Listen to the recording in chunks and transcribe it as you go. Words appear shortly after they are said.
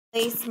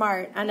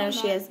Smart. I know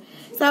she is.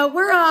 So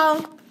we're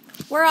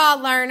all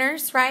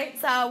learners, right?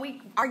 So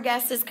our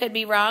guesses could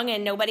be wrong,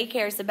 and nobody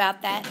cares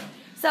about that.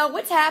 So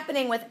what's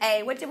happening with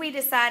A? What did we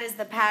decide is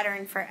the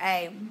pattern for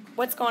A?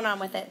 What's going on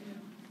with it?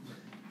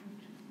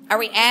 Are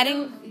we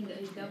adding?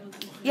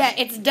 Yeah,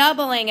 it's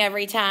doubling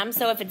every time.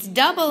 So if it's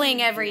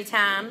doubling every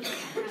time,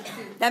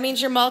 that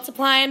means you're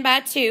multiplying by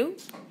 2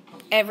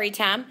 every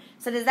time.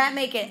 So does that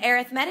make it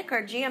arithmetic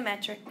or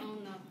geometric?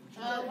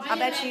 I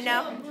bet you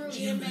know.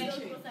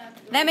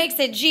 That makes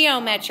it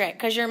geometric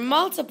because you're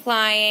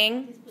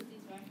multiplying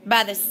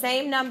by the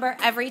same number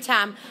every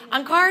time.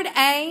 On card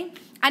A,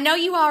 I know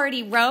you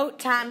already wrote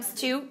times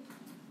 2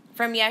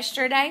 from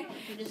yesterday.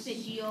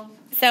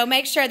 So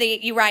make sure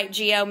that you write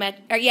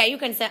geometric. Or yeah, you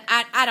can say,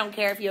 I don't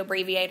care if you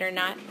abbreviate or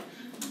not.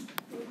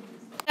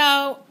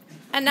 So,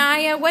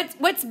 Anaya,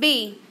 what's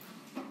B?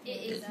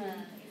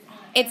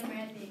 It's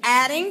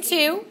adding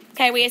 2.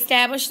 Okay, we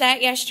established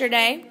that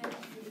yesterday.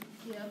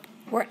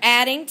 We're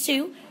adding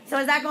 2. So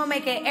is that going to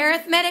make it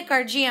arithmetic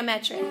or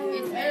geometric?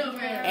 It's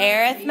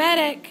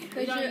arithmetic.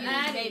 Because you're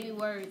adding baby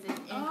words. It's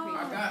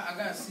I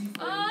got C for you.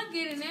 Oh, I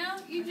get it now.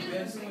 You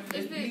just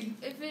if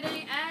it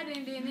ain't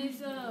adding, then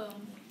it's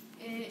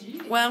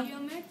well,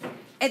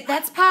 geometric.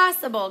 That's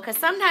possible because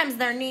sometimes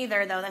they're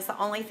neither, though. That's the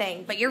only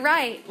thing. But you're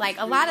right. Like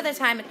a lot of the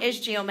time, it is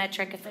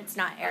geometric if it's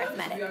not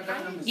arithmetic.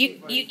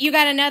 You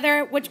got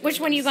another? Which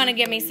one are you going to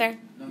give me, sir?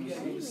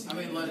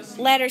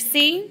 Letter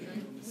C.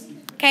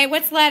 Okay,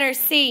 what's letter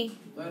C?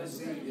 Letter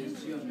C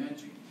is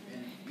geometric,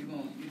 and you're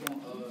gonna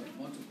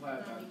multiply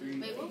it by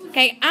 3.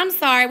 Okay, I'm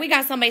sorry. We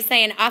got somebody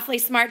saying awfully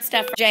smart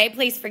stuff. Jay,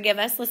 please forgive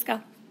us. Let's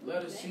go.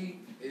 Letter C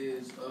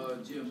is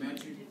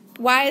geometric.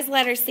 Why is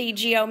letter C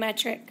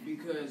geometric?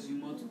 Because you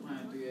multiply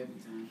 3 every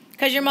time.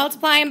 Because you're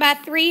multiplying by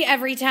 3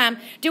 every time.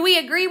 Do we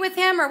agree with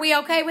him? Are we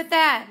okay with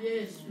that?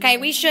 Yes. Okay,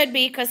 we should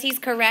be because he's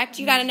correct.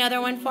 You got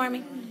another one for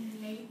me?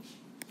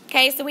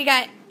 Okay, so we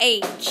got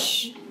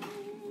H.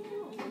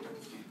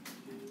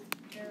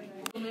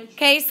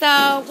 Okay,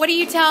 so what are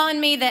you telling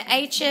me that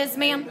H is,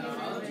 ma'am?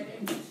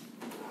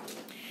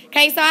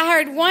 Okay, so I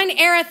heard 1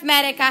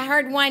 arithmetic, I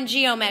heard 1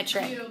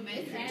 geometric.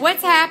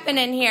 What's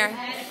happening here?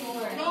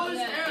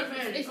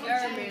 It's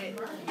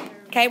arithmetic.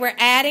 Okay, we're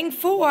adding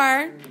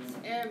 4.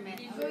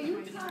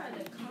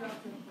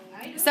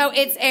 So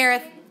it's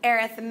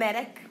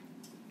arithmetic.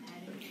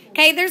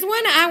 Okay, there's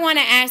one I want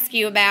to ask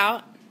you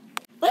about.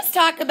 Let's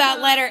talk about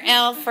letter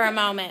L for a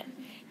moment.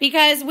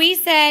 Because we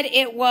said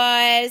it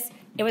was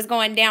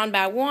going down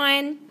by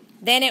 1,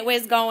 then it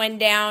was going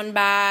down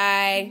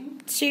by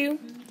 2,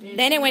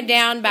 then it went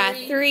down by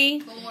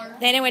 3,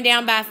 then it went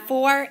down by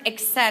 4,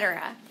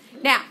 etc.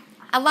 Now,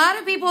 a lot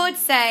of people would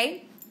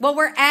say, well,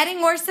 we're adding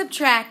or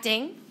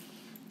subtracting.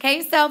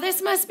 Okay, so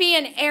this must be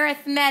an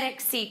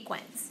arithmetic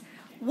sequence.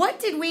 What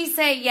did we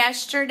say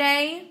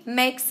yesterday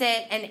makes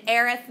it an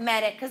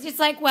arithmetic? Because it's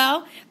like,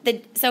 well,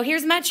 so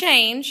here's my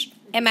change,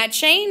 and my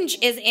change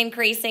is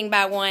increasing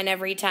by 1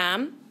 every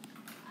time.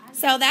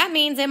 So that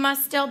means it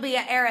must still be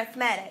an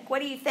arithmetic. What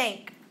do you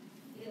think?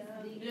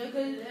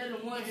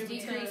 It's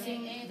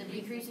decreasing. The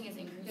decreasing is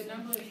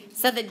increasing.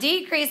 So the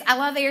decrease, I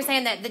love that you're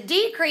saying that. The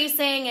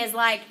decreasing is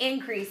like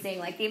increasing,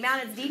 like the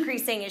amount it's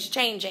decreasing is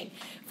changing.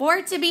 For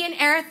it to be an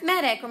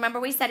arithmetic, remember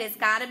we said it's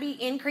got to be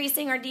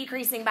increasing or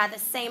decreasing by the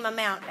same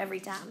amount every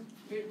time.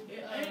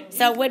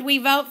 So would we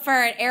vote for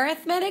an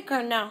arithmetic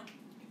or no?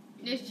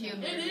 It's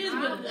geometric. It is,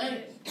 but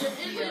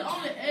it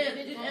only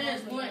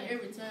adds 1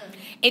 every time.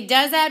 It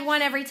does add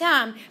 1 every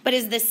time, but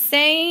is the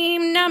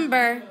same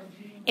number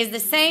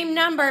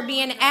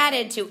being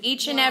added to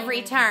each and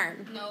every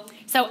term? No.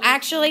 So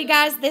actually,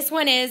 guys, this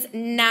one is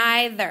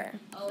neither.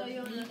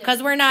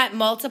 Because we're not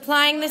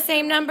multiplying the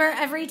same number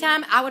every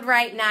time, I would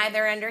write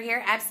neither under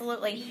here,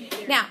 absolutely.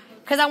 Now,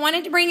 because I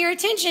wanted to bring your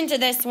attention to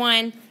this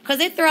one, because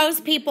it throws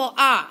people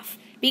off.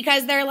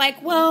 Because they're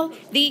like, well,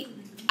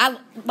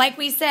 like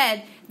we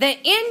said, the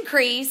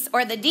increase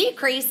or the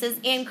decrease is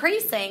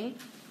increasing.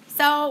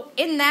 So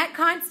in that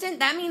constant,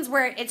 that means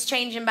it's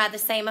changing by the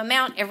same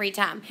amount every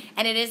time.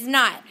 And it is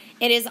not.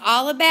 It is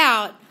all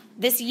about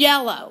this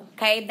yellow,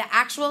 okay, the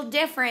actual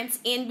difference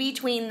in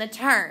between the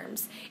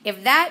terms.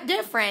 If that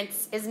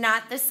difference is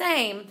not the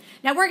same,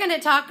 now we're going to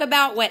talk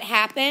about what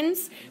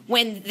happens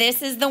when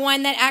this is the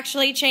one that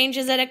actually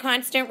changes at a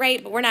constant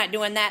rate, but we're not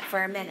doing that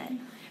for a minute.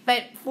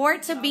 But for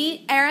it to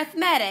be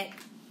arithmetic,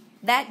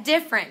 that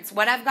difference,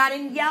 what I've got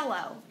in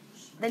yellow,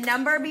 the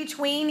number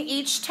between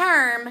each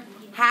term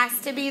has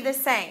to be the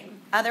same.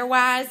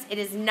 Otherwise, it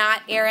is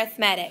not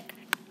arithmetic.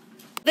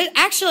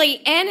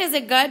 Actually, N is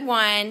a good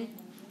one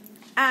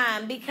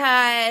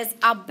because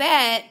I'll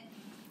bet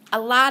a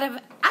lot of...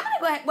 I'm going to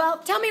go ahead.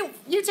 Well,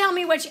 you tell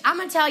me what... I'm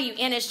going to tell you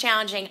N is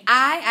challenging.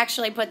 I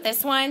actually put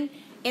this one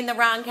in the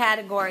wrong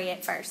category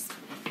at first.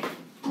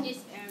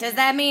 Does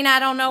that mean I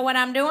don't know what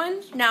I'm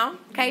doing? No.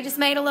 Okay, just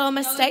made a little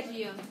mistake.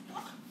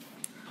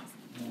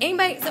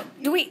 Anybody? So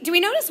do we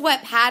notice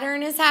what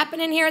pattern is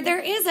happening here? There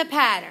is a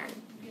pattern.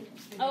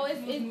 Oh,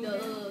 it's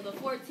the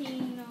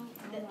 14.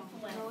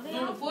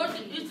 No, the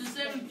 14 is the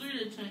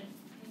 73 that changed.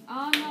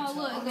 Oh no!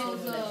 Look, it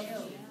goes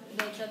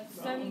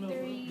the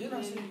 33,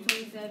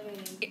 27.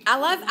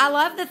 I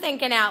love the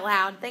thinking out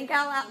loud. Think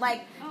out loud.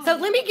 Like, so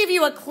let me give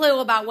you a clue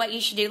about what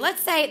you should do.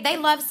 Let's say they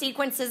love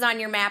sequences on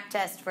your map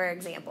test, for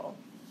example.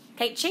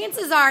 Okay,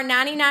 chances are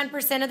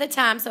 99% of the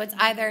time, so it's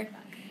either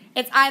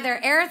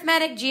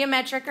arithmetic,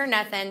 geometric, or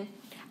nothing.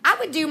 I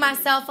would do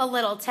myself a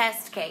little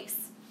test case.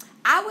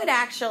 I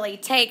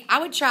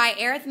would try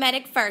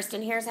arithmetic first,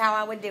 and here's how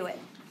I would do it.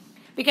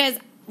 Because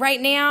right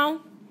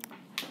now,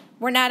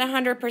 we're not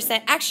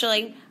 100%.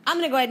 Actually, I'm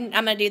going to go ahead and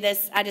I'm going to do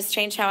this. I just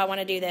changed how I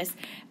want to do this.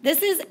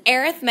 This is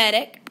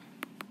arithmetic.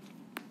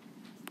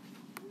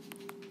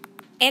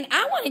 And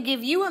I want to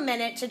give you a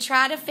minute to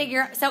try to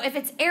figure out. So if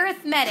it's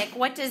arithmetic,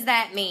 what does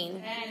that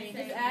mean?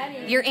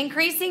 Adding. You're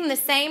increasing the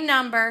same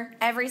number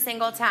every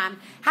single time.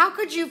 How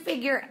could you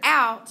figure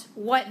out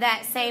what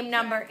that same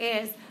number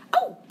is?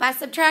 Oh, by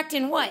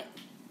subtracting what?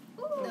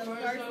 The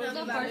first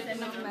number by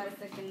the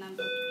second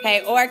number.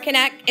 Okay, or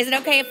is it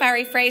okay if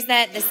I rephrase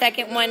that, the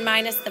second one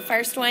minus the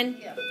first one,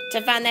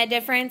 to find that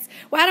difference?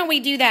 Why don't we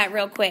do that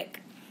real quick?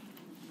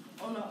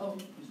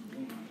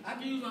 I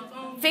can use my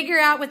phone. Figure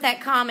out what that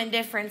common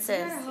difference is.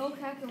 There's a whole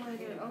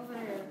calculator over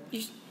there.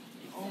 I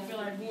don't feel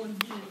like going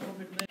to get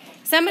it.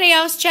 Somebody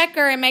else check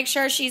her and make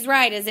sure she's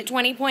right. Is it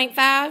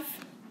 20.5?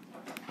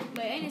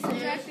 But ain't it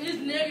subtracting? It's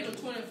negative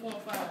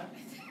 20.5.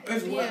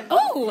 It's what?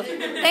 Oh,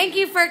 thank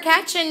you for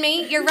catching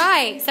me. You're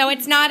right. So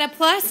it's not a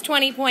plus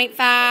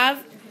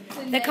 20.5.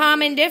 The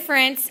common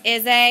difference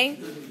is a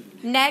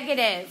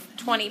negative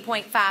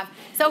 20.5.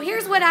 So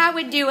here's what I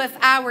would do if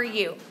I were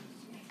you.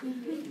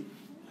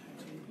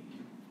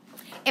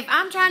 If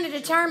I'm trying to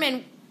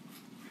determine,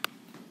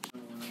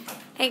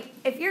 hey,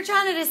 if you're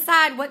trying to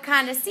decide what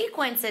kind of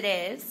sequence it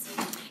is,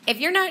 if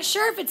you're not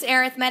sure if it's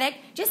arithmetic,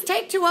 just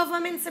take two of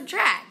them and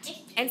subtract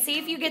and see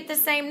if you get the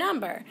same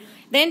number.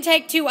 Then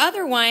take two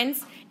other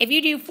ones. If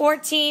you do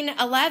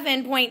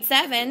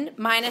 1411.7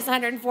 minus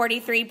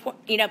 143,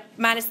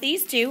 minus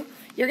these two,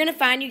 you're going to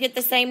find you get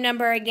the same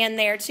number again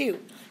there too.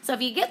 So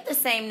if you get the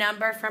same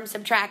number from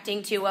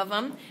subtracting two of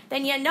them,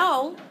 then you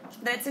know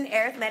that it's an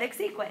arithmetic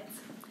sequence.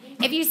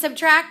 If you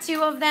subtract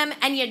two of them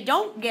and you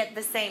don't get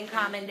the same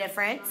common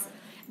difference,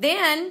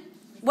 then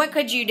what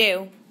could you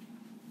do?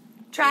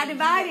 Try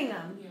dividing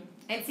them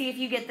and see if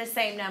you get the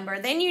same number.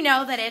 Then you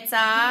know that it's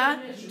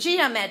a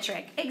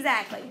geometric.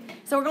 Exactly.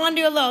 So we're going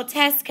to do a little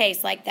test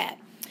case like that.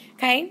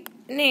 Okay?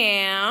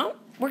 Now,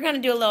 we're going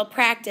to do a little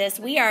practice.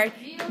 We are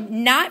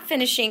not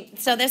finishing.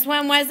 So this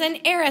one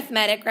wasn't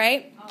arithmetic,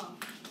 right?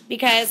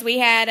 Because we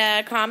had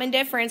a common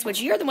difference,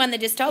 which you're the one that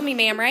just told me,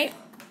 ma'am, right?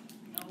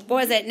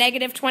 What was it,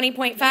 negative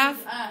 20.5?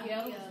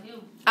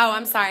 Oh,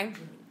 I'm sorry.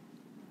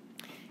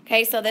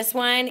 Okay, so this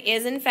one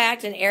is, in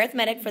fact, an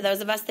arithmetic for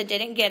those of us that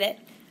didn't get it.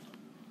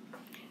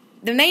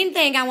 The main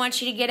thing I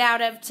want you to get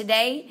out of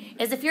today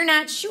is if you're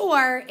not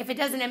sure, if it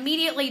doesn't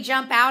immediately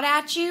jump out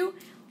at you,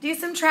 do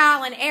some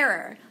trial and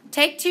error.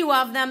 Take two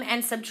of them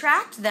and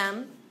subtract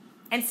them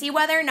and see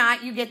whether or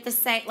not you get the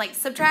same, like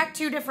subtract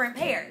two different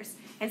pairs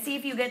and see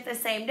if you get the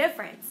same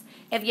difference.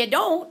 If you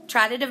don't,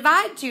 try to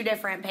divide two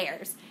different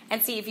pairs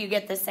and see if you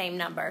get the same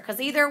number.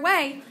 Because either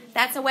way,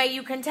 that's a way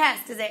you can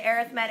test. Is it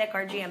arithmetic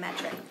or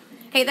geometric?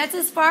 Okay, that's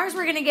as far as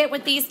we're going to get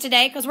with these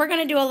today because we're going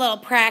to do a little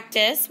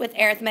practice with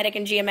arithmetic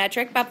and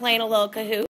geometric by playing a little Kahoot.